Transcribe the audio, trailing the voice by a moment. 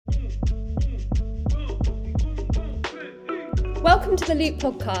Welcome to the Loop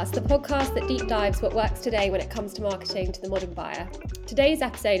podcast, the podcast that deep dives what works today when it comes to marketing to the modern buyer. Today's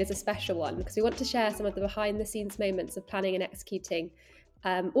episode is a special one because we want to share some of the behind the scenes moments of planning and executing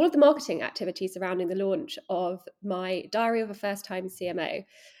all of the marketing activities surrounding the launch of my Diary of a First Time CMO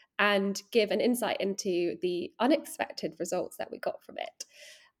and give an insight into the unexpected results that we got from it.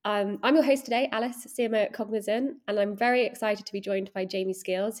 I'm your host today, Alice, CMO at Cognizant, and I'm very excited to be joined by Jamie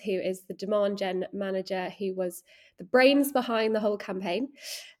Skeels, who is the demand gen manager who was the brains behind the whole campaign.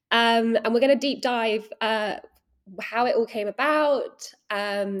 And we're going to deep dive how it all came about,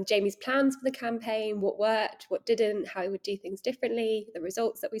 Jamie's plans for the campaign, what worked, what didn't, how he would do things differently, the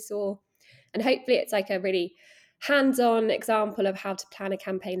results that we saw. And hopefully it's like a really hands-on example of how to plan a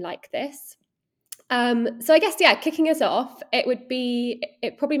campaign like this. So I guess, kicking us off,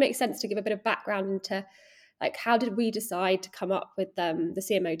 it probably makes sense to give a bit of background into like, how did we decide to come up with the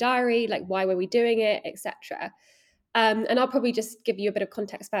CMO diary? Like, why were we doing it, etc. And I'll probably just give you a bit of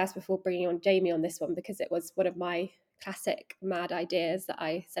context first before bringing on Jamie on this one, because it was one of my classic mad ideas that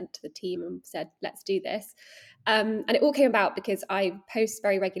I sent to the team and said, let's do this. And it all came about because I post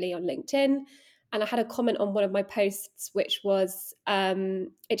very regularly on LinkedIn. And I had a comment on one of my posts, which was,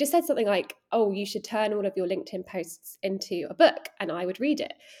 it just said something like, oh, you should turn all of your LinkedIn posts into a book and I would read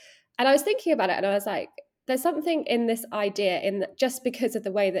it. And I was thinking about it and I was like, there's something in this idea in that just because of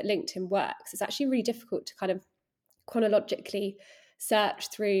the way that LinkedIn works, it's actually really difficult to kind of chronologically search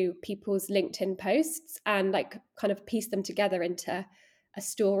through people's LinkedIn posts and like kind of piece them together into a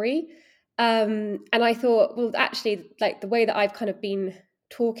story. And I thought, well, actually, like the way that I've kind of been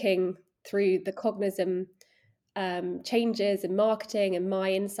talking through the Cognizant changes in marketing and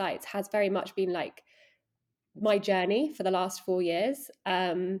my insights has very much been like my journey for the last 4 years.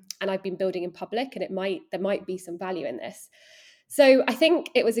 And I've been building in public, and there might be some value in this. So I think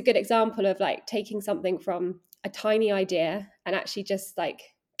it was a good example of like taking something from a tiny idea and actually just like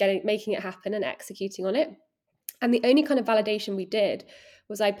making it happen and executing on it. And the only kind of validation we did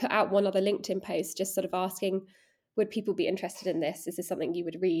was I put out one other LinkedIn post just sort of asking, would people be interested in this? Is this something you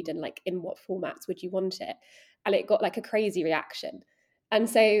would read? And like, in what formats would you want it? And it got like a crazy reaction. And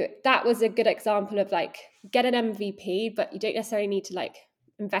so that was a good example of like, get an MVP, but you don't necessarily need to like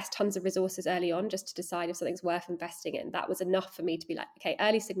invest tons of resources early on just to decide if something's worth investing in. That was enough for me to be like, okay,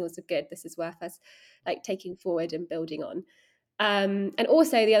 early signals are good. This is worth us like taking forward and building on. And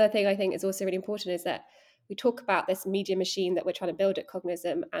also the other thing I think is also really important is that we talk about this media machine that we're trying to build at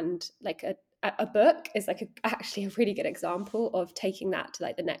Cognizant, and like a book is like actually a really good example of taking that to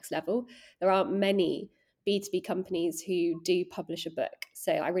like the next level. There aren't many B2B companies who do publish a book.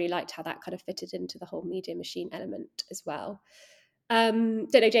 So I really liked how that kind of fitted into the whole media machine element as well.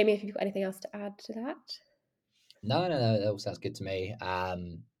 Don't know, Jamie, if you've got anything else to add to that. No, that all sounds good to me.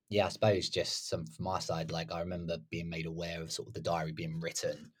 Yeah, I suppose just some from my side, like I remember being made aware of sort of the diary being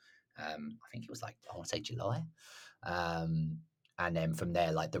written. I think it was like, I want to say July. And then from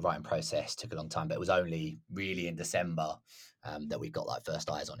there, like the writing process took a long time, but it was only really in December that we got like first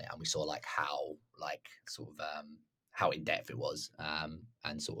eyes on it, and we saw like how like sort of how in depth it was,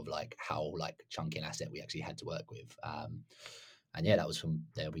 and sort of like how like chunky an asset we actually had to work with. And yeah, that was from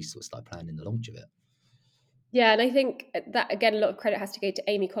there we sort of started planning the launch of it. Yeah, and I think that, again, a lot of credit has to go to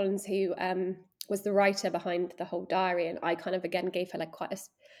Amy Collins, who was the writer behind the whole diary. And I kind of, again, gave her like quite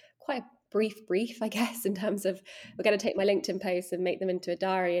a brief, I guess, in terms of, we're going to take my LinkedIn posts and make them into a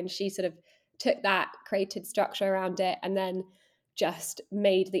diary. And she sort of took that, created structure around it, and then just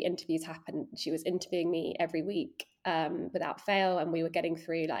made the interviews happen. She was interviewing me every week without fail. And we were getting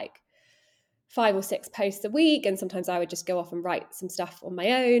through like 5 or 6 posts a week, and sometimes I would just go off and write some stuff on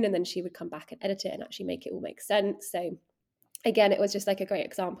my own, and then she would come back and edit it and actually make it all make sense. So again, it was just like a great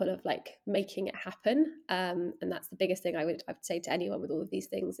example of like making it happen, and that's the biggest thing I would say to anyone with all of these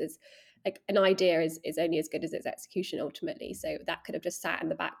things is like, an idea is only as good as its execution ultimately. So that could have just sat in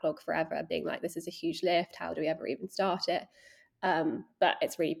the backlog forever, being like, this is a huge lift, how do we ever even start it? But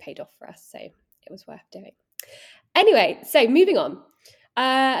it's really paid off for us, so it was worth doing. Anyway, so moving on.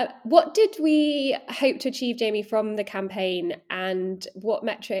 What did we hope to achieve, Jamie, from the campaign, and what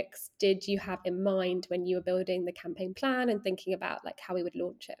metrics did you have in mind when you were building the campaign plan and thinking about like how we would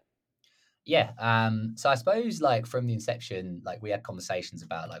launch it? Yeah. So I suppose like from the inception, like we had conversations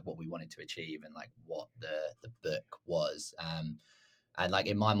about like what we wanted to achieve and like what the book was. And like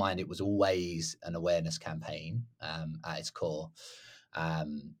in my mind, it was always an awareness campaign at its core.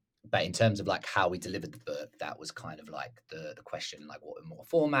 But in terms of like how we delivered the book, that was kind of like the question, like what in more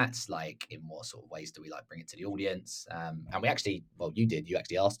formats, like in what sort of ways do we like bring it to the audience? And we actually, well, you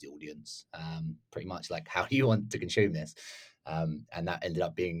actually asked the audience pretty much like, how do you want to consume this? And that ended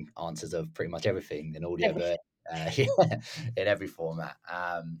up being answers of pretty much everything, an audio book, yeah, in every format.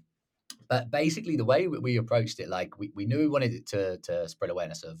 But basically, the way we approached it, like we knew we wanted it to spread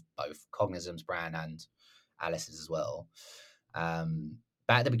awareness of both Cognizant's brand and Alice's as well.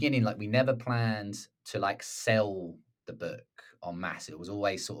 But at the beginning, like we never planned to like sell the book en masse. It was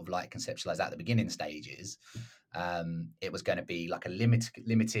always sort of like conceptualized at the beginning stages. It was going to be like a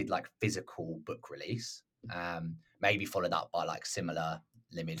limited like physical book release, maybe followed up by like similar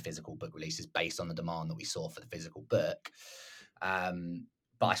limited physical book releases based on the demand that we saw for the physical book.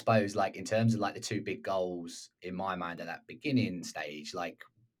 But I suppose like in terms of like the two big goals in my mind at that beginning stage, like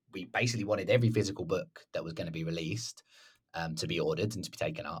we basically wanted every physical book that was going to be released to be ordered and to be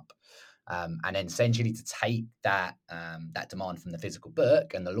taken up. And then essentially to take that demand from the physical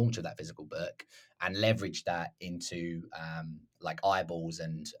book and the launch of that physical book and leverage that into like eyeballs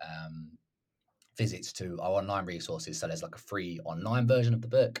and visits to our online resources. So there's like a free online version of the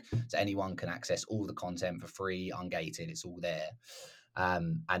book, so anyone can access all the content for free, ungated. It's all there.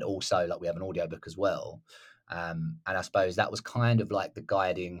 And also like we have an audiobook as well. And I suppose that was kind of like the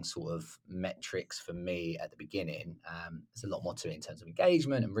guiding sort of metrics for me at the beginning. There's a lot more to it in terms of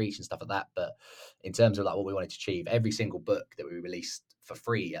engagement and reach and stuff like that. But in terms of like what we wanted to achieve, every single book that we released for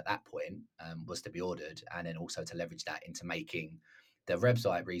free at that point was to be ordered, and then also to leverage that into making the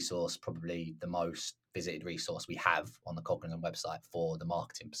website resource probably the most visited resource we have on the Cognizant website for the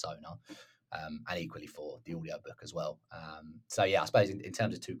marketing persona. And equally for the audiobook as well. So yeah, I suppose in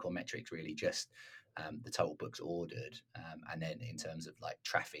terms of two core metrics, really just the total books ordered, and then in terms of like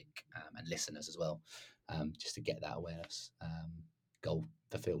traffic and listeners as well, just to get that awareness goal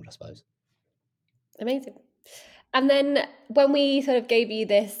fulfilled, I suppose. Amazing. And then when we sort of gave you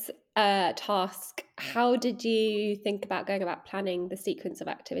this task, how did you think about going about planning the sequence of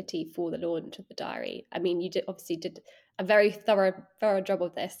activity for the launch of the diary? I mean, you obviously did a very thorough job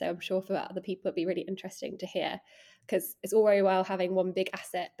of this, so I'm sure for other people it'd be really interesting to hear, because it's all very well having one big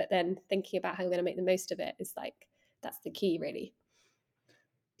asset, but then thinking about how you're going to make the most of it is like, that's the key, really.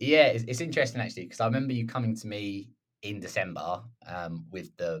 Yeah, it's interesting actually, because I remember you coming to me in December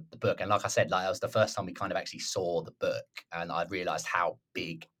with the book, and like I said, like that was the first time we kind of actually saw the book, and I realised how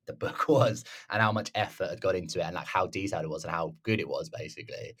big the book was and how much effort had got into it, and like how detailed it was and how good it was,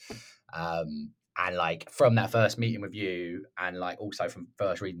 basically. And like from that first meeting with you, and like also from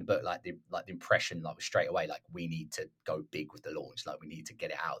first reading the book, like the impression like was straight away like we need to go big with the launch, like we need to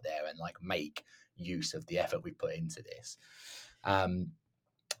get it out there and like make use of the effort we put into this.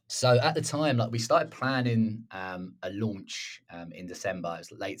 So at the time, like we started planning a launch in December. It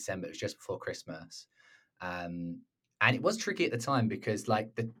was late December. It was just before Christmas, and it was tricky at the time because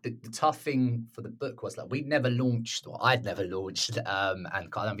like the tough thing for the book was like we'd never launched, or I'd never launched, and I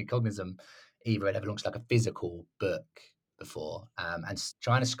don't think Cognizant either had ever launched like a physical book before, and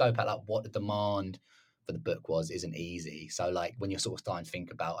trying to scope out like what the demand for the book was isn't easy. So like when you're sort of starting to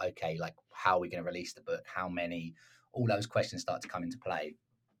think about okay, like how are we going to release the book, how many, all those questions start to come into play.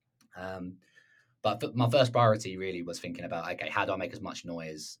 But my first priority really was thinking about, okay, how do I make as much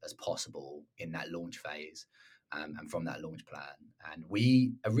noise as possible in that launch phase and from that launch plan? And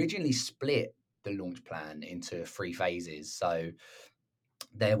we originally split the launch plan into 3 phases. So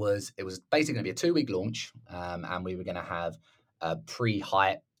it was basically going to be a 2 week launch, and we were going to have a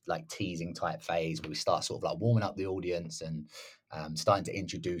pre-hype, like teasing type phase where we start sort of like warming up the audience and starting to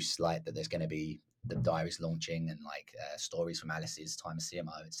introduce like that there's going to be the diaries launching and like stories from Alice's time as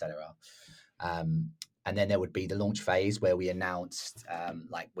CMO, etc. And then there would be the launch phase where we announced,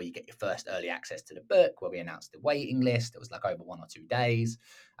 like where you get your first early access to the book, where we announced the waiting list. It was like over 1 or 2 days,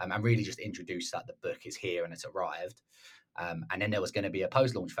 and really just introduced that the book is here and it's arrived. And then there was going to be a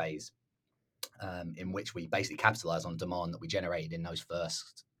post-launch phase in which we basically capitalize on demand that we generated in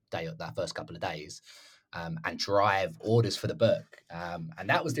that first couple of days, and drive orders for the book. And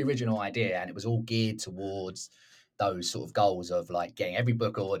that was the original idea, and it was all geared towards those sort of goals of like getting every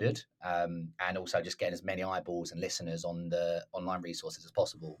book ordered, and also just getting as many eyeballs and listeners on the online resources as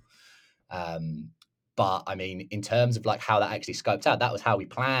possible. But I mean, in terms of like how that actually scoped out, that was how we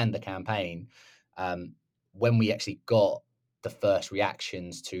planned the campaign. When we actually got the first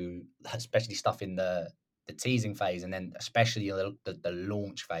reactions to, especially stuff in the teasing phase, and then especially the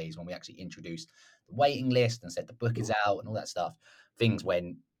launch phase when we actually introduced the waiting list and said the book is out and all that stuff, things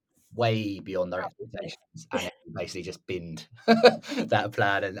went way beyond our expectations, and then we basically just binned that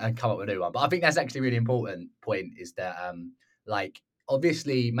plan and come up with a new one. But I think that's actually a really important point, is that like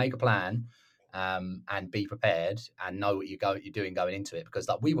obviously make a plan and be prepared and know what you're doing going into it, because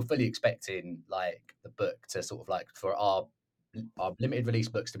like we were fully expecting like the book to sort of like for our limited release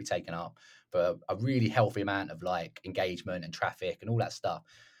books to be taken up for a really healthy amount of like engagement and traffic and all that stuff.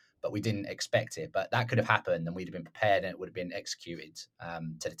 but we didn't expect it. But that could have happened, and we'd have been prepared, and it would have been executed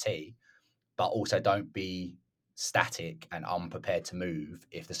to the T. But also, don't be static and unprepared to move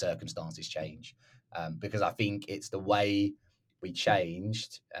if the circumstances change, because I think it's the way we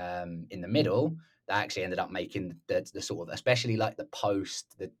changed in the middle that actually ended up making the sort of, especially like the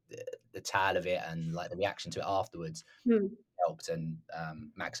post, the tale of it, and like the reaction to it afterwards Hmm. helped and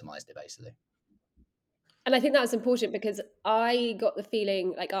maximized it basically. And I think that was important because I got the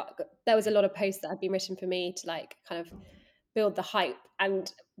feeling like there was a lot of posts that had been written for me to like kind of build the hype.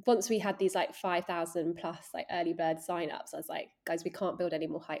 And once we had these like 5,000 plus like early bird signups, I was like, guys, we can't build any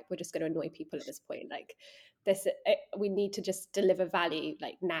more hype. We're just going to annoy people at this point. Like we need to just deliver value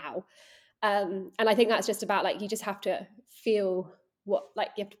like now. And I think that's just about like you just have to feel what, like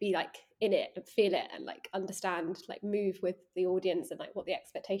you have to be like in it and feel it and like understand, like move with the audience and like what the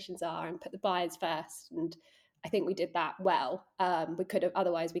expectations are and put the buyers first. And I think we did that well. We could have,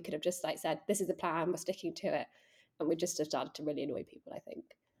 otherwise we could have just like said, this is the plan, we're sticking to it, and we just have started to really annoy people, I think.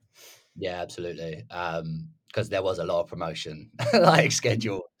 Yeah, absolutely. Because there was a lot of promotion like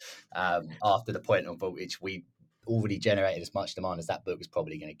scheduled after the point of which we already generated as much demand as that book was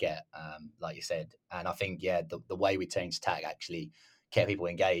probably going to get, like you said. And I think, yeah, the way we changed tack actually kept people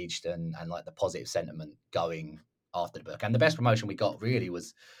engaged and like the positive sentiment going after the book. And the best promotion we got really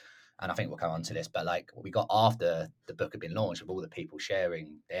was, and I think we'll come on to this, but like what we got after the book had been launched, with all the people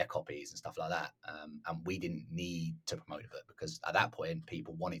sharing their copies and stuff like that, and we didn't need to promote the book because at that point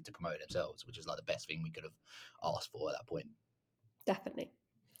people wanted to promote it themselves, which was like the best thing we could have asked for at that point. Definitely.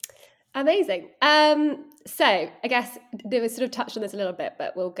 Amazing. So I guess they were sort of touched on this a little bit,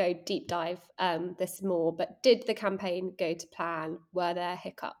 but we'll go deep dive this more. But did the campaign go to plan? Were there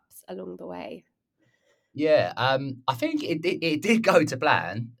hiccups along the way? Yeah, I think it did go to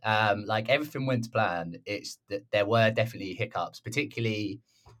plan. Like everything went to plan. It's that there were definitely hiccups, particularly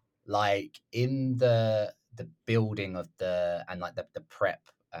like in the building of the and like the prep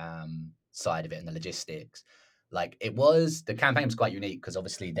side of it and the logistics. Like the campaign was quite unique because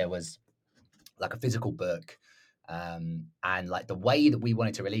obviously there was like a physical book, and like the way that we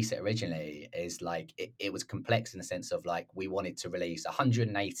wanted to release it originally is like it was complex in the sense of like we wanted to release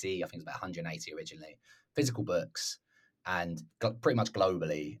 180, I think it's about 180 originally, physical books, and pretty much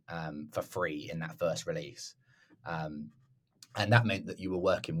globally, for free in that first release. um, and that meant that you were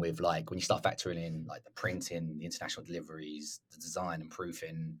working with, like, when you start factoring in like the printing, the international deliveries, the design and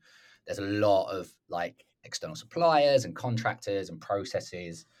proofing, there's a lot of like external suppliers and contractors and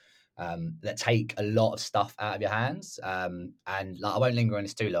processes that take a lot of stuff out of your hands. And like, I won't linger on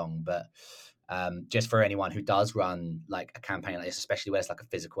this too long, but just for anyone who does run like a campaign like this, especially where it's like a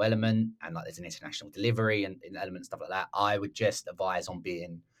physical element and like there's an international delivery and element, stuff like that, I would just advise on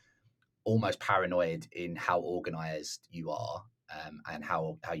being almost paranoid in how organized you are, and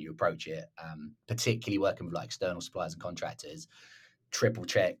how you approach it, particularly working with like external suppliers and contractors. Triple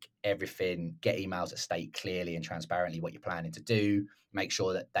check everything, get emails that state clearly and transparently what you're planning to do, make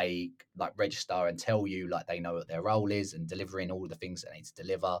sure that they like register and tell you like they know what their role is and delivering all the things that they need to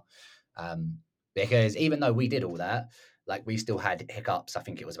deliver. um, because even though we did all that, like we still had hiccups. I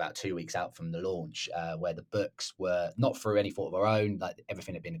think it was about 2 weeks out from the launch, where the books were not through any fault of our own, like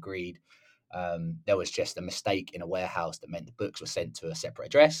everything had been agreed. There was just a mistake in a warehouse that meant the books were sent to a separate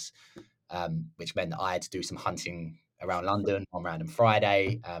address, which meant that I had to do some hunting around London on random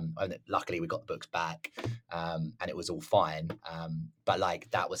Friday. And luckily, we got the books back, and it was all fine. But like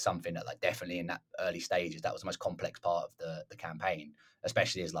that was something that, like, definitely in that early stages, that was the most complex part of the campaign,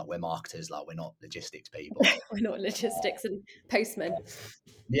 especially as like we're marketers, like we're not logistics people. We're not logistics and postmen.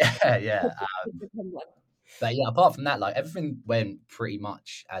 Yeah, yeah. But yeah, apart from that, like everything went pretty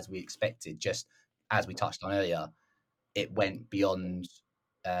much as we expected. Just as we touched on earlier, it went beyond,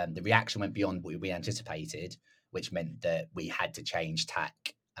 the reaction went beyond what we anticipated, which meant that we had to change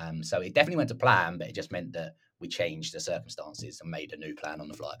tack. So it definitely went to plan, but it just meant that we changed the circumstances and made a new plan on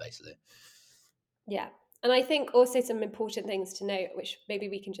the fly, basically. Yeah. And I think also some important things to note, which maybe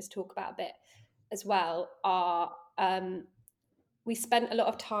we can just talk about a bit as well, are we spent a lot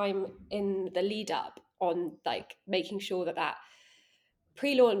of time in the lead up on like making sure that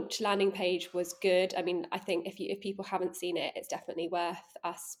pre-launch landing page was good. I mean, I think if people haven't seen it, it's definitely worth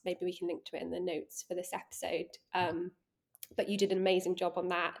us. Maybe we can link to it in the notes for this episode. But you did an amazing job on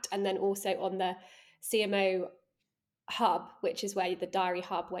that, and then also on the CMO hub, which is where the diary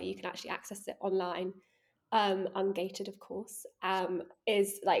hub, where you can actually access it online, ungated, of course,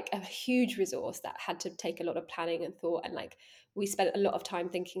 is like a huge resource that had to take a lot of planning and thought. And like we spent a lot of time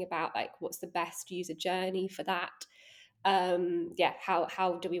thinking about like what's the best user journey for that.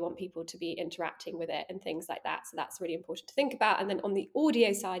 how do we want people to be interacting with it and things like that. So that's really important to think about. And then on the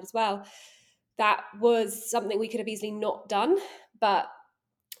audio side as well, that was something we could have easily not done, but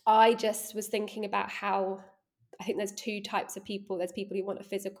I just was thinking about how I think there's two types of people. There's people who want a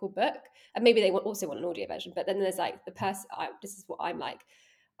physical book, and maybe they also want an audio version. But then there's like the person. This is what I'm like.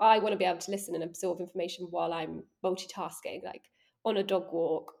 I want to be able to listen and absorb information while I'm multitasking, like on a dog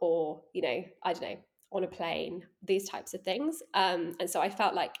walk, or I don't know, on a plane. These types of things. And so I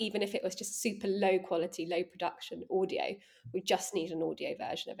felt like even if it was just super low quality, low production audio, we just need an audio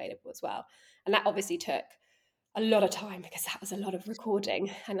version available as well. And that obviously took a lot of time because that was a lot of recording,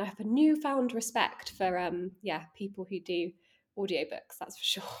 and I have a newfound respect for people who do audiobooks, that's for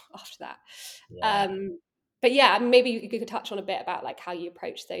sure. After that, Yeah. but yeah, maybe you could touch on a bit about like how you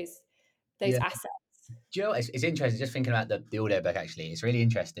approach those Yeah. assets. Do you know, it's interesting just thinking about the audiobook. Actually, it's really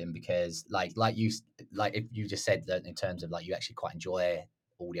interesting because if you just said that in terms of like you actually quite enjoy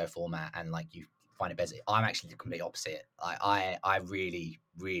audio format and like you find it better. I'm actually the complete opposite. I really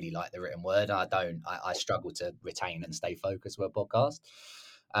like the written word. I struggle to retain and stay focused with a podcast.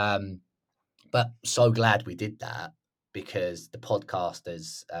 But so glad we did that because the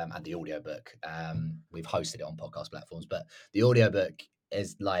podcasters and the audiobook, we've hosted it on podcast platforms, but the audiobook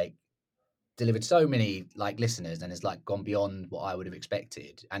is like delivered so many like listeners and has like gone beyond what I would have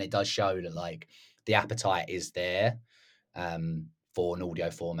expected. And it does show that like the appetite is there for an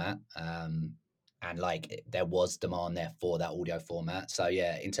audio format. And like there was demand there for that audio format. So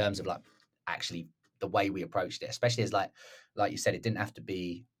yeah, in terms of like actually the way we approached it, especially as like you said, it didn't have to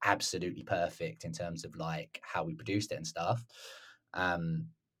be absolutely perfect in terms of like how we produced it and stuff. Um,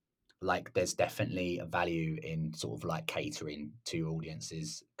 like there's definitely a value in sort of like catering to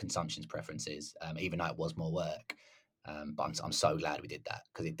audiences consumptions preferences, even though it was more work. But I'm so glad we did that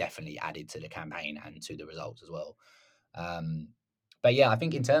because it definitely added to the campaign and to the results as well. um, but yeah, I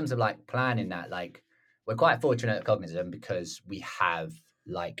think in terms of like planning that, like we're quite fortunate at Cognizant because we have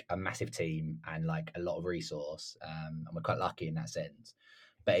like a massive team and like a lot of resource, and we're quite lucky in that sense.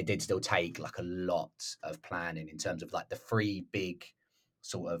 But it did still take like a lot of planning in terms of like the three big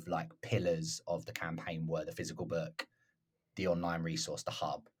sort of like pillars of the campaign were the physical book, the online resource, the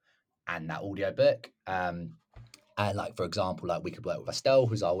hub, and that audio book. And like for example, like we could work with Estelle,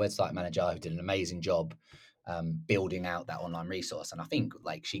 who's our website manager, who did an amazing job building out that online resource. And I think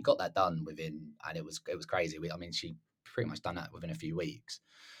like she got that done within, and it was crazy. I mean, she pretty much done that within a few weeks.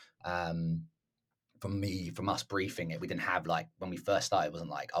 Um, from us briefing it, we didn't have like when we first started, it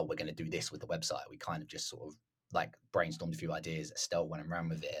wasn't like, oh, we're going to do this with the website. We kind of just sort of like brainstormed a few ideas. Estelle went and ran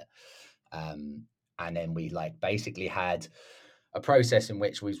with it. Um, and then we like basically had a process in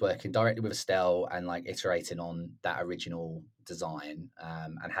which we was working directly with Estelle and like iterating on that original design,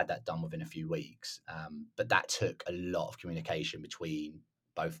 and had that done within a few weeks. But that took a lot of communication between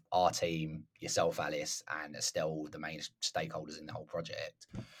both our team, yourself, Alice, and Estelle, the main stakeholders in the whole project.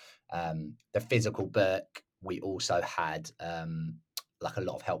 The physical book, we also had like a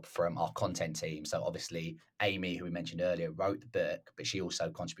lot of help from our content team. So obviously Amy, who we mentioned earlier, wrote the book, but she also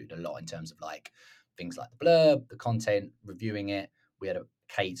contributed a lot in terms of like things like the blurb, the content, reviewing it. We had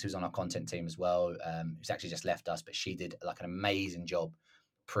Kate, who's on our content team as well, who's actually just left us, but she did like an amazing job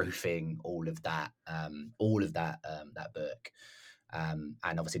proofing all of that, that book. And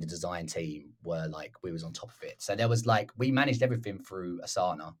obviously the design team were like, we was on top of it. So there was like, we managed everything through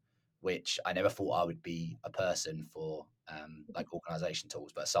Asana, which I never thought I would be a person for like organization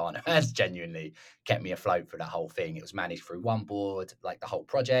tools, but Asana has genuinely kept me afloat for that whole thing. It was managed through one board, like the whole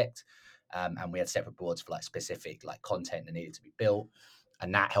project. And we had separate boards for like specific like content that needed to be built.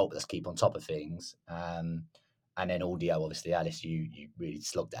 And that helped us keep on top of things. And then audio, obviously, Alice, you really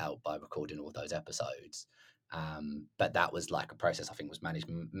slogged it out by recording all those episodes. But that was like a process I think was managed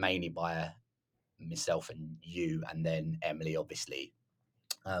mainly by myself and you, and then Emily, obviously,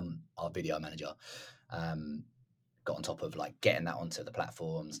 our video manager, got on top of like getting that onto the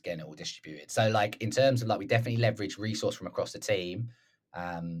platforms, getting it all distributed. So like in terms of like we definitely leveraged resource from across the team,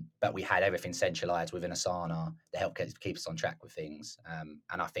 but we had everything centralized within Asana to help keep us on track with things.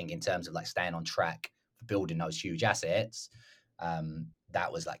 And I think in terms of like staying on track for building those huge assets,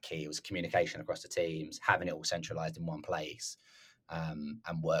 that was like key. It was communication across the teams, having it all centralized in one place, and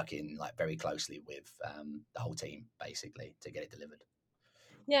working like very closely with the whole team basically to get it delivered.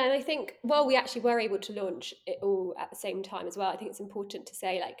 Yeah, and I think while we actually were able to launch it all at the same time as well, I think it's important to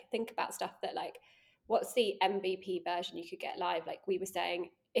say, like, think about stuff that, like, what's the MVP version you could get live? Like we were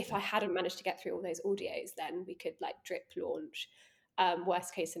saying, if I hadn't managed to get through all those audios, then we could like drip launch,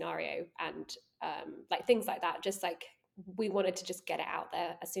 worst case scenario, and like things like that. Just like we wanted to just get it out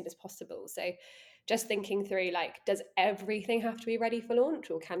there as soon as possible. So just thinking through, like, does everything have to be ready for launch,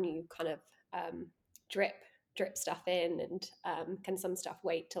 or can you kind of drip stuff in, and can some stuff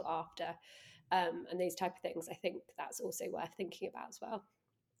wait till after, and these type of things. I think that's also worth thinking about as well.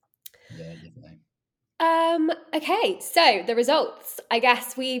 Yeah, definitely. Okay, so the results. I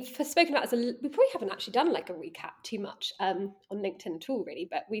guess we've spoken about this. We probably haven't actually done like a recap too much on LinkedIn at all, really,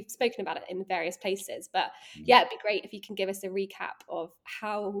 but we've spoken about it in various places. But Mm. yeah, it'd be great if you can give us a recap of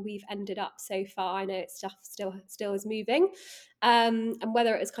how we've ended up so far. I know it's stuff still is moving, and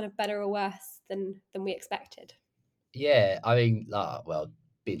whether it was kind of better or worse than we expected. Yeah, I mean, well,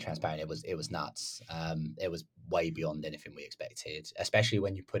 being transparent, it was nuts. It was way beyond anything we expected, especially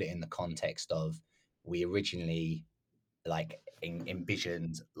when you put it in the context of we originally like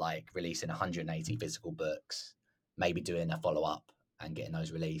envisioned like releasing 180 physical books, maybe doing a follow up and getting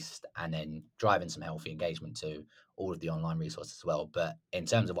those released, and then driving some healthy engagement to all of the online resources as well. But in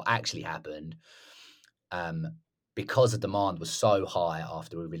terms of what actually happened, um, because the demand was so high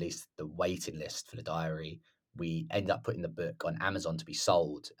after we released the waiting list for the diary, we ended up putting the book on Amazon to be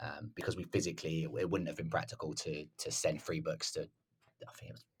sold, because we physically it wouldn't have been practical to send free books to. I think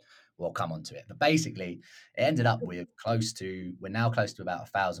it was, we'll come on to it, but basically, it ended up with we're now close to about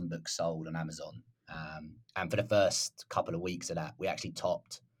 1,000 books sold on Amazon, and for the first couple of weeks of that, we actually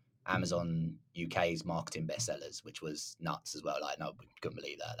topped Amazon UK's marketing bestsellers, which was nuts as well. Like, no, we couldn't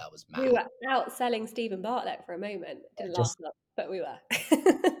believe that. That was We mad. were outselling Stephen Bartlett for a moment. Didn't last Just long, but we were.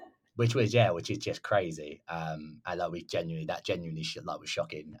 which is just crazy. And like we genuinely that genuinely like was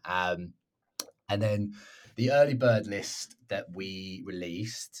shocking. And then the early bird list that we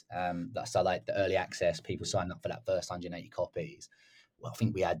released, so like the early access, people signed up for that first 180 copies. Well, I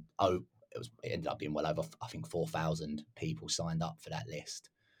think we had it ended up being well over, I think, 4,000 people signed up for that list.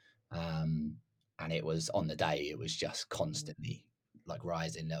 Um, and it was on the day, it was just constantly like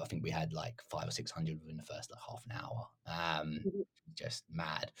rising. I think we had like 500 or 600 within the first like half an hour. Just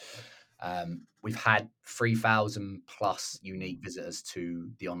mad. We've had 3,000 plus unique visitors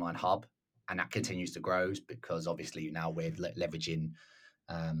to the online hub, and that continues to grow because obviously now we're leveraging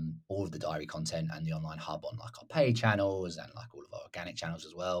all of the diary content and the online hub on like our paid channels and like all of our organic channels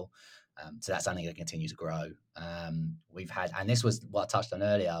as well. So that's something that continue to grow. We've had, and this was what I touched on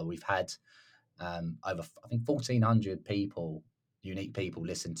earlier, we've had over, I think, 1,400 people, unique people,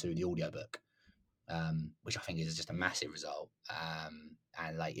 listen to the audiobook, which I think is just a massive result.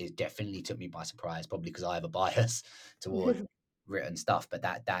 And like it definitely took me by surprise, probably because I have a bias towards written stuff, but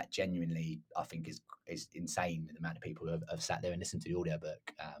that genuinely I think is insane, the amount of people who have sat there and listened to the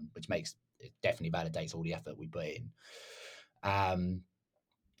audiobook, which makes it definitely validates all the effort we put in.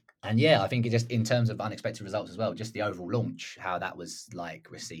 And yeah, I think it just in terms of unexpected results as well, just the overall launch, how that was like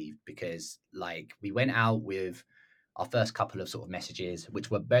received, because like we went out with our first couple of sort of messages,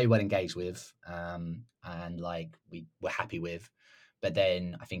 which were very well engaged with, and like we were happy with. But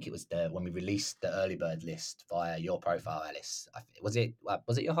then I think it was when we released the early bird list via your profile, Alice. Was it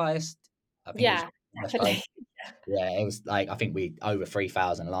your highest? I think it was Yeah, your post. definitely. Yeah, it was like I think we over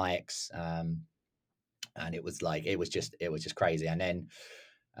 3,000 likes, and it was just crazy. And then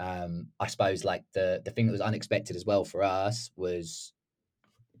I suppose like the thing that was unexpected as well for us was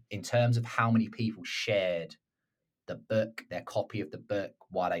in terms of how many people shared the book, their copy of the book,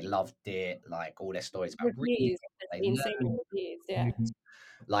 why they loved it, like all their stories about reading Reviews. it, There's they been so many learned. reviews. Yeah.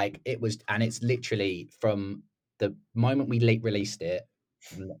 Like it was, and it's literally from the moment we released it,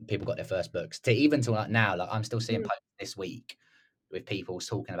 people got their first books to even to like now. Like I'm still seeing Mm. posts this week with people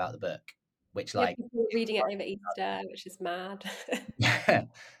talking about the book, which Yeah, like people reading it over Easter, which is mad. yeah.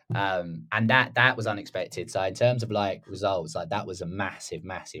 And that was unexpected. So in terms of like results, like that was a massive,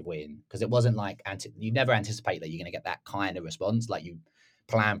 massive win because it wasn't like you never anticipate that you're going to get that kind of response. Like you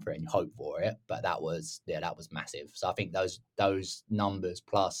plan for it and you hope for it, but that was massive. So I think those numbers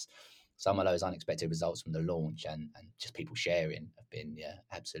plus some of those unexpected results from the launch and just people sharing have been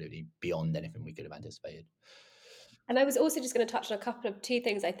absolutely beyond anything we could have anticipated. And I was also just going to touch on two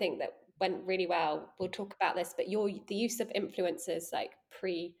things I think that went really well. We'll talk about this, but the use of influencers like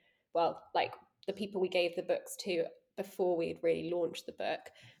like the people we gave the books to before we had really launched the book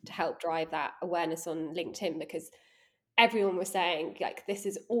to help drive that awareness on LinkedIn, because everyone was saying like this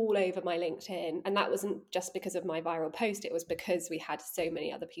is all over my LinkedIn, and that wasn't just because of my viral post, it was because we had so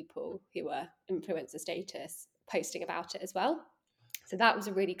many other people who were influencer status posting about it as well. So that was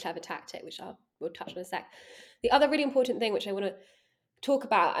a really clever tactic, which we'll touch on in a sec. The other really important thing which I want to talk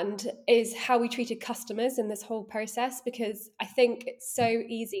about and is how we treated customers in this whole process, because I think it's so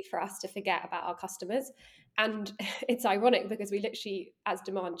easy for us to forget about our customers. And it's ironic because we literally, as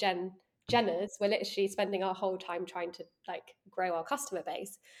Jenners, we're literally spending our whole time trying to like grow our customer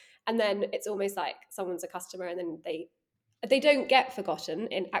base. And then it's almost like someone's a customer and then they don't get forgotten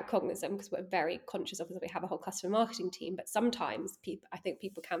at Cognizant, because we're very conscious of that we have a whole customer marketing team. But sometimes I think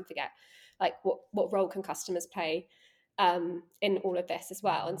people can forget, like, what role can customers play in all of this as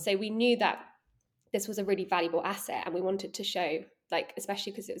well. And so we knew that this was a really valuable asset, and we wanted to show, like,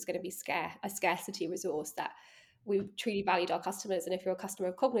 especially because it was going to be a scarcity resource, that we truly valued our customers. And if you're a customer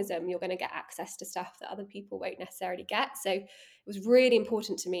of Cognizant, you're going to get access to stuff that other people won't necessarily get. So it was really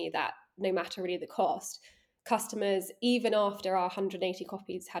important to me that no matter really the cost, customers, even after our 180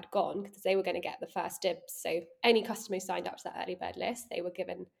 copies had gone, because they were going to get the first dibs. So any customer who signed up to that early bird list, they were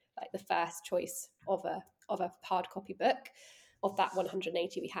given like the first choice of a hard copy book of that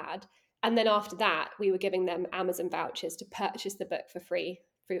 180 we had. And then after that, we were giving them Amazon vouchers to purchase the book for free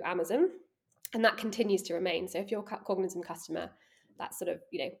through Amazon. And that continues to remain. So if you're a Cognizant customer, that's sort of,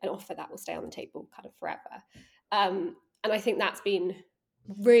 an offer that will stay on the table kind of forever. And I think that's been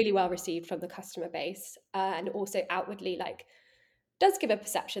really well received from the customer base, and also outwardly, like, does give a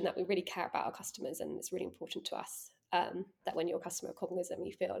perception that we really care about our customers, and it's really important to us, that when you're a customer of Cognizant,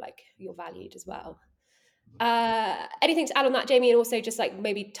 you feel like you're valued as well. Anything to add on that, Jamie? And also just like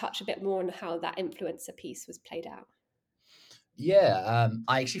maybe touch a bit more on how that influencer piece was played out. Yeah,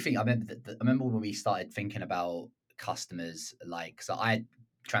 I actually think I remember when we started thinking about customers, like, so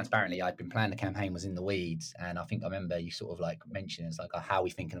transparently, I'd been planning the campaign, was in the weeds, and I think I remember you sort of like mentioning, it's like, oh, how are we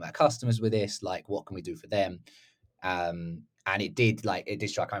thinking about customers with this? Like, what can we do for them? And it did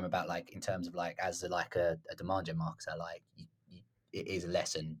strike home about, like, in terms of like, as a demand gen marketer, like, it is a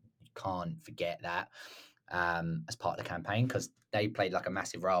lesson. You can't forget that as part of the campaign, because they played like a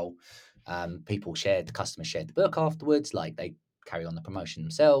massive role. The customers shared the book afterwards, like they carry on the promotion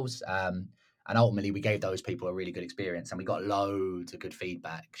themselves. And ultimately, we gave those people a really good experience, and we got loads of good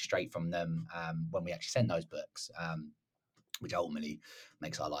feedback straight from them when we actually sent those books, which ultimately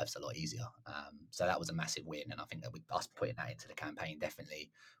makes our lives a lot easier. So that was a massive win, and I think that us putting that into the campaign definitely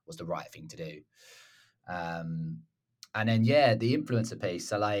was the right thing to do. And then, yeah, the influencer piece.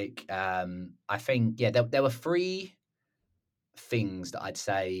 So, like, I think, yeah, there were three things that I'd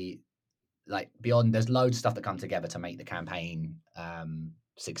say, like, beyond, there's loads of stuff that come together to make the campaign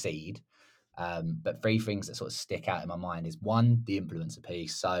succeed. But three things that sort of stick out in my mind is, one, the influencer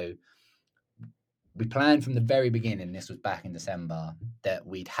piece. So we planned from the very beginning, this was back in December, that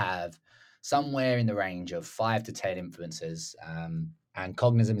we'd have somewhere in the range of 5 to 10 influencers. And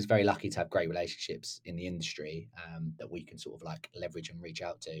Cognizant is very lucky to have great relationships in the industry that we can sort of like leverage and reach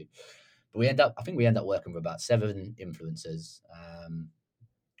out to. But I think we end up working with about 7 influencers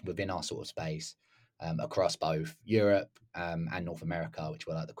within our sort of space across both Europe and North America, which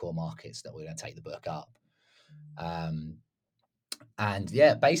were like the core markets that we're going to take the book up. And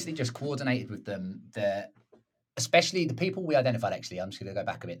yeah, basically just coordinated with them, especially the people we identified. Actually, I'm just going to go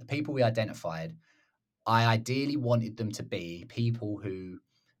back a bit. The people we identified, I ideally wanted them to be people who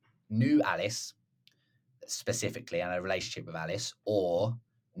knew Alice specifically and had a relationship with Alice, or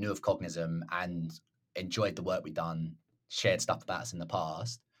knew of Cognizant and enjoyed the work we'd done, shared stuff about us in the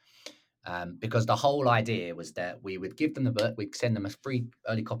past. Because the whole idea was that we would give them the book, we'd send them a free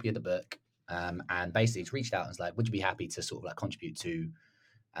early copy of the book, and basically it's reached out and was like, would you be happy to sort of like contribute to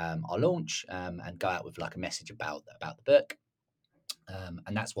our launch and go out with like a message about the book?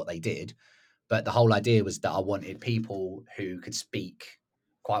 And that's what they did. But the whole idea was that I wanted people who could speak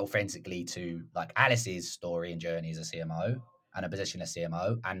quite authentically to like Alice's story and journey as a CMO and a position as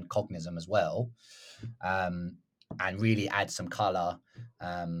CMO, and Cognizant as well, and really add some color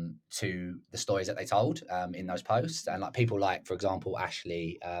to the stories that they told in those posts. And like people like, for example,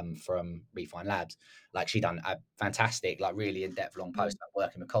 Ashley from Refine Labs, like she done a fantastic, like really in-depth long post about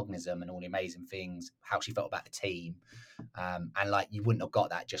working with Cognizant and all the amazing things, how she felt about the team. And like you wouldn't have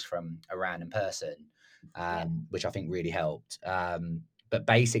got that just from a random person, which I think really helped. But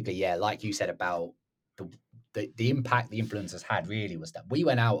basically, yeah, like you said about the impact the influencers had really was that we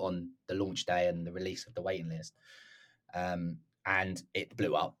went out on the launch day and the release of the waiting list, and it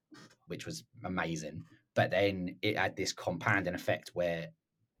blew up, which was amazing. But then it had this compounding effect where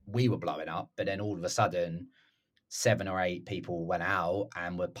we were blowing up, but then all of a sudden 7 or 8 people went out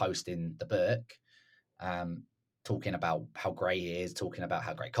and were posting the book, talking about how great it is, talking about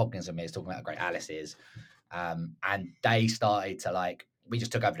how great Cognizant is, talking about how great Alice is. And they started to like, we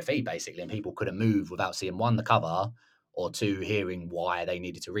just took over the feed basically, and people couldn't move without seeing, 1, the cover, or 2, hearing why they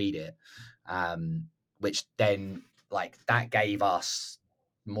needed to read it. Which then like that gave us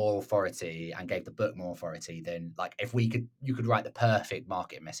more authority and gave the book more authority than like if you could write the perfect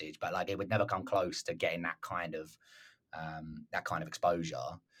market message, but like it would never come close to getting that kind of exposure.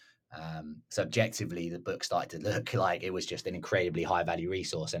 So objectively, the book started to look like it was just an incredibly high value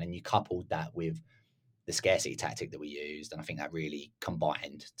resource. And then you coupled that with the scarcity tactic that we used, and I think that really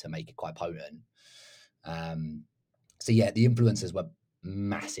combined to make it quite potent. So yeah, the influencers were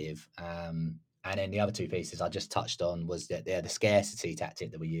massive. And then the other two pieces I just touched on was that the scarcity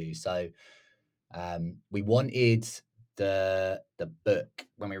tactic that we used. So we wanted the book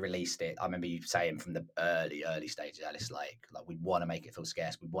when we released it. I remember you saying from the early stages, Alice, like we want to make it feel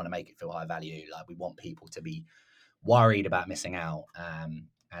scarce, we want to make it feel high value, like we want people to be worried about missing out,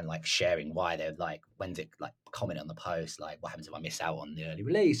 and like sharing why they're like, when's it, like comment on the post, like what happens if I miss out on the early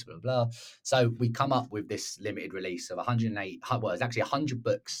release, blah blah blah. So we come up with this limited release of 108, well it's actually 100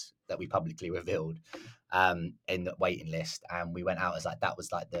 books that we publicly revealed in the waiting list, and we went out as like that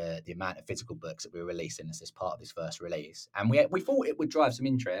was like the amount of physical books that we were releasing as this part of this first release, and we thought it would drive some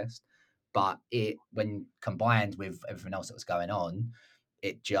interest, but it, when combined with everything else that was going on,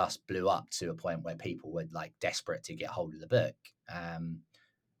 it just blew up to a point where people were like desperate to get hold of the book.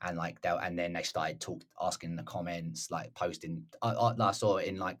 And like and then they started asking in the comments, like posting. I saw it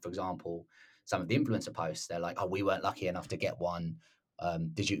in, like, for example, some of the influencer posts. They're like, "Oh, we weren't lucky enough to get one.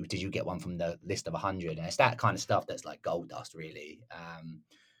 Did you get one from the list of 100?" And it's that kind of stuff that's like gold dust, really.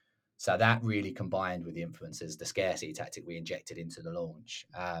 So that really combined with the influencers, the scarcity tactic we injected into the launch.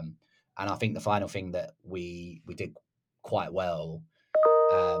 And I think the final thing that we did quite well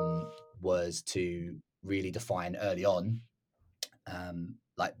was to really define early on,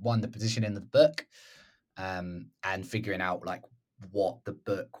 like one, the position in the book, and figuring out like what the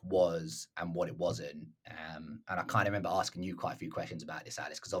book was and what it wasn't. And I kind of remember asking you quite a few questions about this,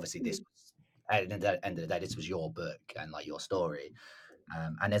 Alice, because obviously this was, at the end of the day, this was your book and like your story.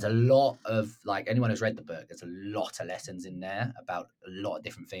 And there's a lot of, like, anyone who's read the book, there's a lot of lessons in there about a lot of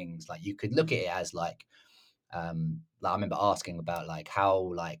different things. Like you could look at it as like I remember asking about like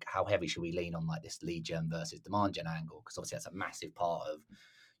how heavy should we lean on like this lead gen versus demand gen angle, because obviously that's a massive part of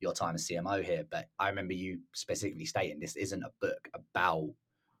your time as CMO here. But I remember you specifically stating this isn't a book about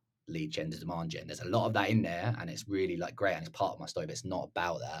lead gen to demand gen. There's a lot of that in there, and it's really like great, and it's part of my story, but it's not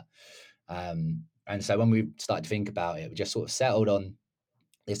about that. And so when we started to think about it, we just sort of settled on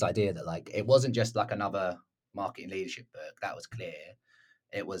this idea that like it wasn't just like another marketing leadership book. That was clear.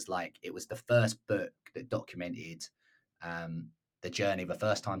 It was like it was the first book that documented the journey of a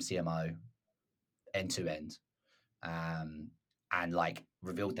first-time CMO end to end, and like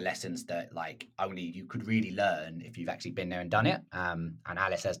revealed the lessons that like only you could really learn if you've actually been there and done it. And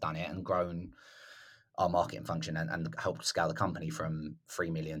Alice has done it and grown our marketing function and helped scale the company from 3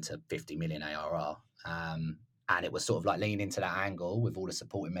 million to 50 million ARR. And it was sort of like leaning into that angle with all the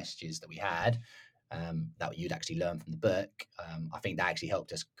supporting messages that we had, that you'd actually learn from the book. I think that actually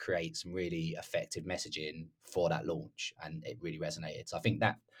helped us create some really effective messaging for that launch, and it really resonated. So I think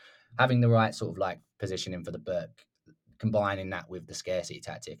that having the right sort of like positioning for the book, combining that with the scarcity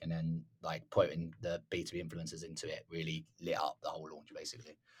tactic, and then like putting the B2B influencers into it, really lit up the whole launch,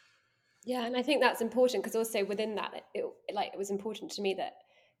 basically. Yeah, and I think that's important because also within that, it was important to me that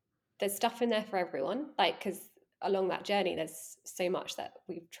there's stuff in there for everyone. Like, because along that journey, there's so much that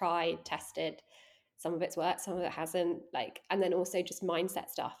we've tried, tested. Some of it's worked, some of it hasn't. Like, and then also just mindset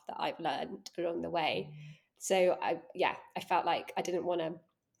stuff that I've learned along the way. So I felt like I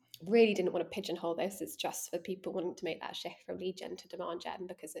really didn't want to pigeonhole this as just for people wanting to make that shift from lead gen to demand gen,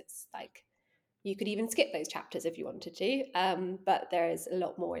 because it's like you could even skip those chapters if you wanted to, but there is a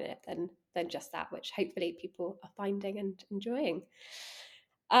lot more in it than just that, which hopefully people are finding and enjoying.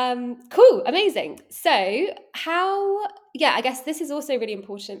 Cool, amazing. So I guess this is also a really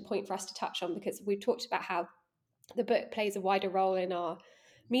important point for us to touch on, because we've talked about how the book plays a wider role in our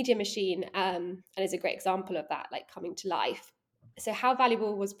media machine, and is a great example of that, like coming to life. So how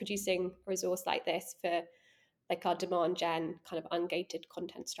valuable was producing a resource like this for like our demand gen kind of ungated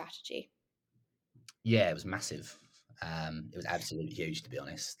content strategy? Yeah, it was massive. It was absolutely huge, to be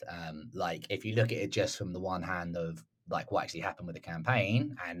honest. Like if you look at it just from the one hand of like what actually happened with the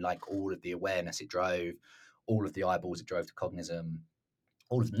campaign, and like all of the awareness it drove, all of the eyeballs it drove to Cognism,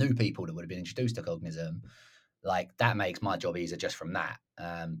 all of the new people that would have been introduced to Cognism, like that makes my job easier just from that.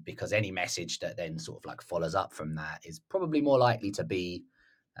 Because any message that then sort of like follows up from that is probably more likely to be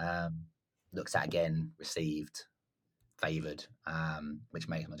um, looked at again, received, favored, which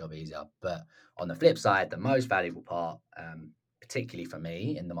makes my job easier. But on the flip side, the most valuable part, particularly for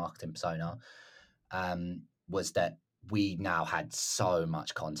me in the marketing persona, was that we now had so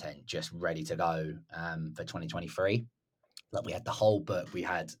much content just ready to go for 2023. Like we had the whole book, we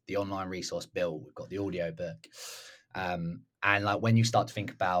had the online resource built, we've got the audio book. And like when you start to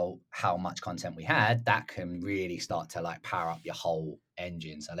think about how much content we had, that can really start to like power up your whole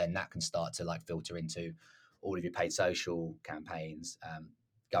engine. So then that can start to like filter into all of your paid social campaigns,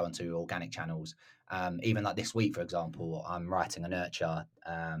 go onto organic channels. Even like this week, for example, I'm writing a nurture.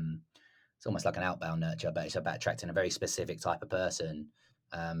 It's almost like an outbound nurture, but it's about attracting a very specific type of person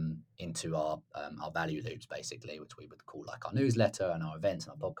into our value loops, basically, which we would call like our newsletter and our events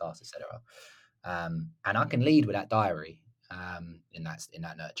and our podcasts, etc. And I can lead with that diary in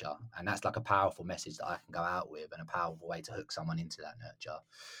that nurture, and that's like a powerful message that I can go out with, and a powerful way to hook someone into that nurture.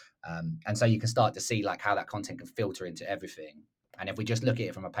 And so you can start to see like how that content can filter into everything. And if we just look at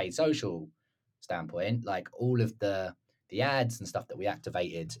it from a paid social standpoint, like all of the ads and stuff that we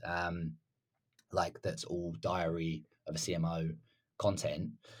activated, like that's all diary of a CMO content.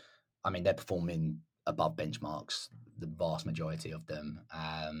 I mean, they're performing above benchmarks, the vast majority of them,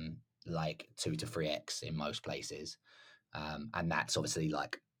 like 2 to 3x in most places. And that's obviously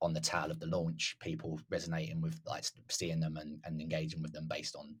like on the tail of the launch, people resonating with like seeing them and engaging with them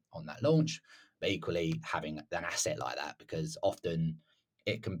based on that launch. But equally having an asset like that, because often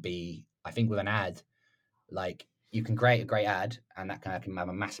it can be, I think with an ad, like you can create a great ad and that can have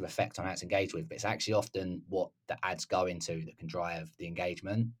a massive effect on how it's engaged with, but it's actually often what the ads go into that can drive the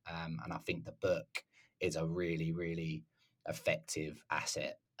engagement. And I think the book is a really, really effective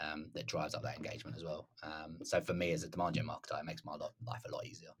asset that drives up that engagement as well. So for me as a demand gen marketer, it makes my life a lot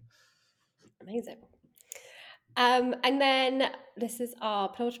easier. Amazing. And then this is our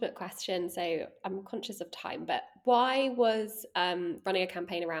penultimate question. So I'm conscious of time, but why was running a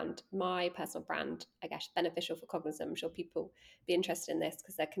campaign around my personal brand, I guess, beneficial for Cognizant? I'm sure people be interested in this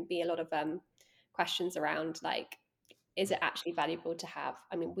because there can be a lot of questions around like, is it actually valuable to have?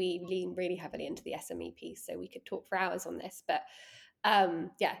 I mean, we lean really heavily into the SME piece, so we could talk for hours on this, but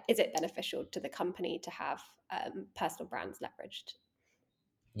yeah, is it beneficial to the company to have personal brands leveraged?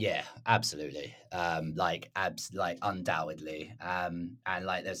 Yeah, absolutely. Like undoubtedly. And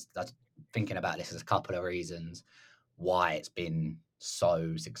like there's thinking about this, there's a couple of reasons why it's been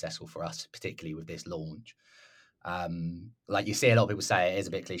so successful for us, particularly with this launch. Like you see a lot of people say it is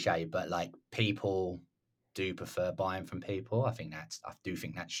a bit cliche, but like people do prefer buying from people. I do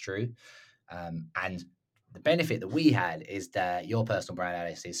think that's true. And the benefit that we had is that your personal brand,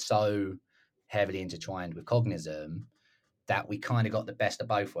 Alice, is so heavily intertwined with Cognism that we kind of got the best of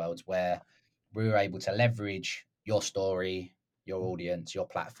both worlds, where we were able to leverage your story, your audience, your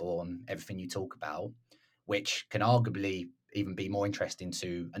platform, everything you talk about, which can arguably even be more interesting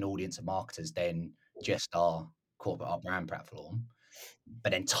to an audience of marketers than just our brand platform,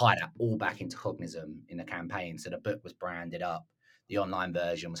 but then tie that all back into Cognism in the campaign. So the book was branded up, the online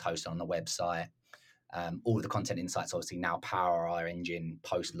version was hosted on the website. All of the content insights obviously now power our engine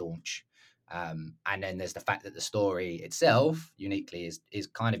post launch. And then there's the fact that the story itself uniquely is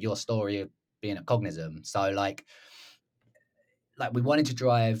kind of your story of being at Cognism. So like we wanted to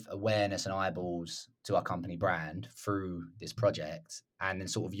drive awareness and eyeballs to our company brand through this project, and then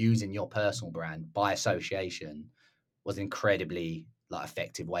sort of using your personal brand by association was an incredibly like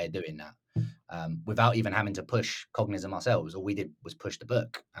effective way of doing that. Without even having to push Cognism ourselves. All we did was push the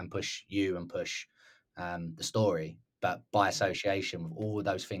book and push you and push the story. But by association, with all of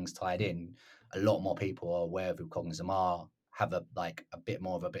those things tied in, a lot more people are aware of who Cognism are, have a bit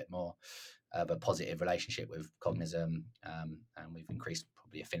more of a positive relationship with Cognism, and we've increased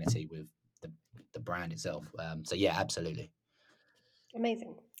probably affinity with the brand itself. So yeah, absolutely.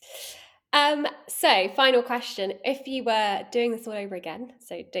 Amazing. So final question. If you were doing this all over again,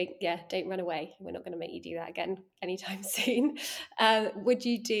 so don't run away. We're not going to make you do that again anytime soon. Would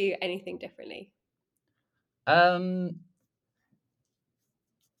you do anything differently? Um,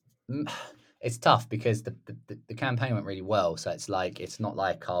 it's tough because the campaign went really well, so it's not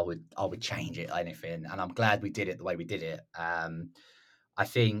like I would change it or anything, and I'm glad we did it the way we did it. I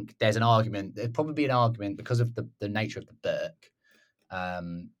think there'd probably be an argument because of the nature of the book.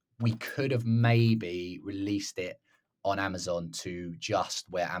 We could have maybe released it on Amazon to just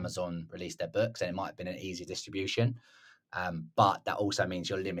where Amazon released their books, and it might have been an easier distribution. But that also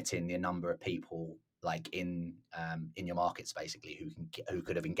means you're limiting the number of people like in your markets basically who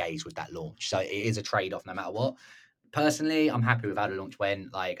could have engaged with that launch. So it is a trade off no matter what. Personally, I'm happy with how the launch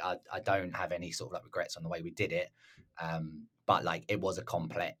went. Like I don't have any sort of like regrets on the way we did it. But like it was a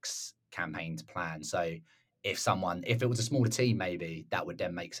complex campaign to plan. So if it was a smaller team, maybe that would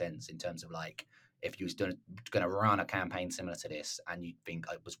then make sense in terms of like if you was going to run a campaign similar to this and you think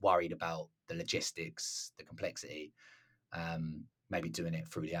I was worried about the logistics, the complexity, maybe doing it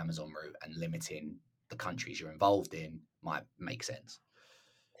through the Amazon route and limiting the countries you're involved in might make sense.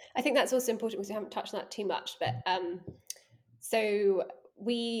 I think that's also important because we haven't touched on that too much. But so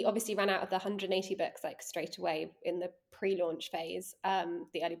we obviously ran out of the 180 books like straight away in the pre-launch phase,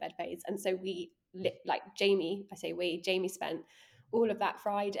 the early bird phase, and so we like Jamie spent all of that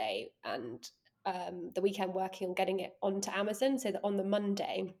Friday and the weekend working on getting it onto Amazon, so that on the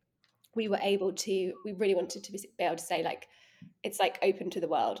Monday we really wanted to be able to say like it's like open to the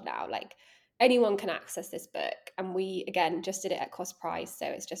world now, like anyone can access this book, and we again just did it at cost price, so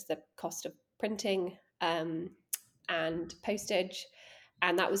it's just the cost of printing and postage.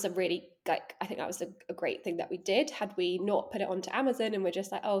 And that was a really, like, I think that was a great thing that we did. Had we not put it onto Amazon and we're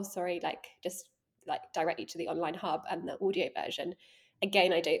just like, oh sorry, like just like directly to the online hub and the audio version,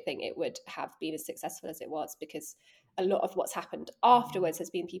 again, I don't think it would have been as successful as it was, because a lot of what's happened afterwards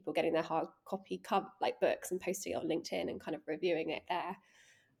has been people getting their hard copy like books and posting it on LinkedIn and kind of reviewing it there.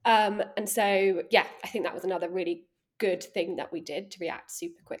 And so, yeah, I think that was another really good thing that we did, to react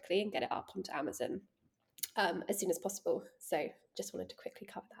super quickly and get it up onto Amazon as soon as possible. So just wanted to quickly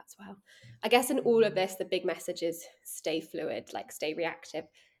cover that as well. I guess in all of this, the big message is stay fluid, like stay reactive,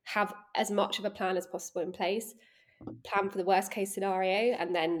 have as much of a plan as possible in place, plan for the worst case scenario,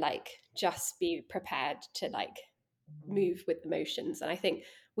 and then like just be prepared to like move with the motions. And I think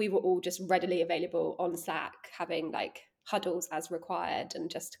we were all just readily available on Slack, having like huddles as required and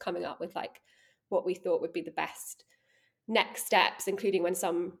just coming up with like what we thought would be the best next steps, including when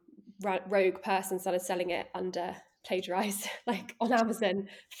some rogue person started selling it under plagiarized like on Amazon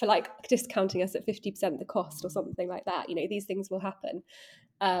for like discounting us at 50% the cost or something like that. You know, these things will happen.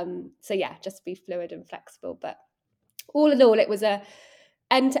 So yeah, just be fluid and flexible. But all in all, it was a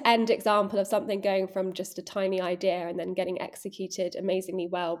end-to-end example of something going from just a tiny idea and then getting executed amazingly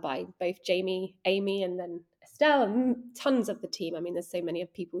well by both Jamie, Amy, and then Estelle and tons of the team. I mean, there's so many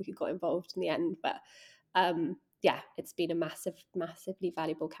of people who got involved in the end, but yeah, it's been a massively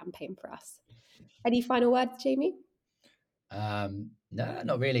valuable campaign for us. Any final words, Jamie? No,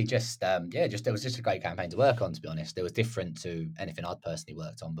 not really. Just just it was just a great campaign to work on. To be honest, it was different to anything I'd personally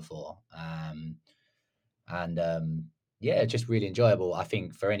worked on before, and yeah, just really enjoyable. I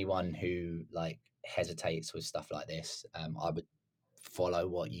think for anyone who like hesitates with stuff like this, I would follow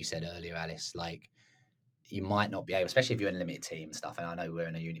what you said earlier, Alice. Like you might not be able, especially if you're in a limited team and stuff. And I know we're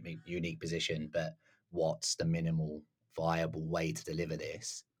in a unique position, but what's the minimal viable way to deliver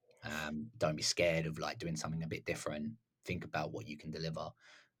this? Don't be scared of like doing something a bit different. Think about what you can deliver,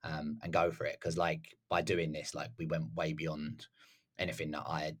 and go for it. Because like by doing this, like we went way beyond anything that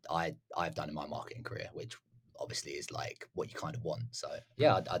I've done in my marketing career, which obviously is like what you kind of want. So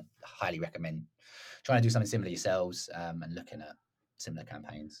yeah, I'd highly recommend trying to do something similar yourselves, and looking at similar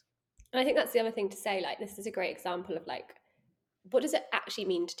campaigns. And I think that's the other thing to say, like, this is a great example of like, what does it actually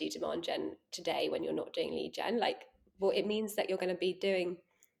mean to do demand gen today when you're not doing lead gen? Like, well, it means that you're going to be doing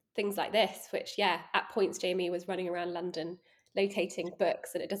things like this, which, yeah, at points Jamie was running around London locating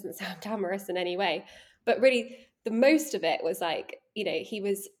books, and it doesn't sound glamorous in any way. But really, the most of it was like, you know, he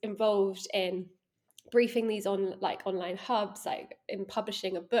was involved in briefing these on like online hubs, like in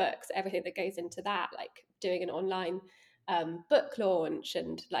publishing of books, everything that goes into that, like doing an online book launch,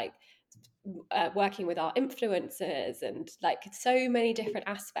 and like working with our influencers, and like so many different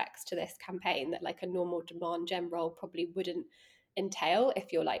aspects to this campaign that like a normal demand gen role probably wouldn't entail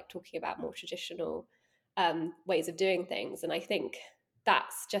if you're like talking about more traditional ways of doing things. And I think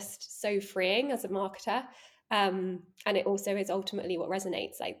that's just so freeing as a marketer. And it also is ultimately what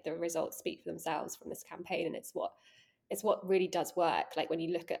resonates. Like the results speak for themselves from this campaign, and it's what really does work. Like when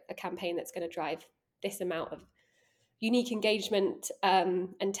you look at a campaign that's going to drive this amount of unique engagement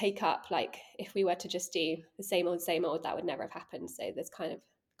and take up, like if we were to just do the same old, that would never have happened. So there's kind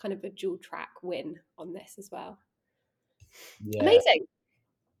of a dual track win on this as well. Yeah, Amazing.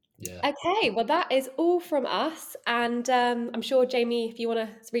 yeah. Okay, well that is all from us, and I'm sure Jamie, if you want to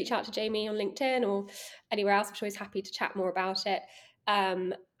reach out to Jamie on LinkedIn or anywhere else, I'm sure he's happy to chat more about it.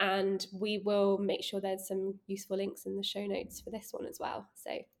 And we will make sure there's some useful links in the show notes for this one as well.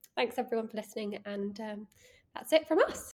 So thanks everyone for listening, and that's it from us.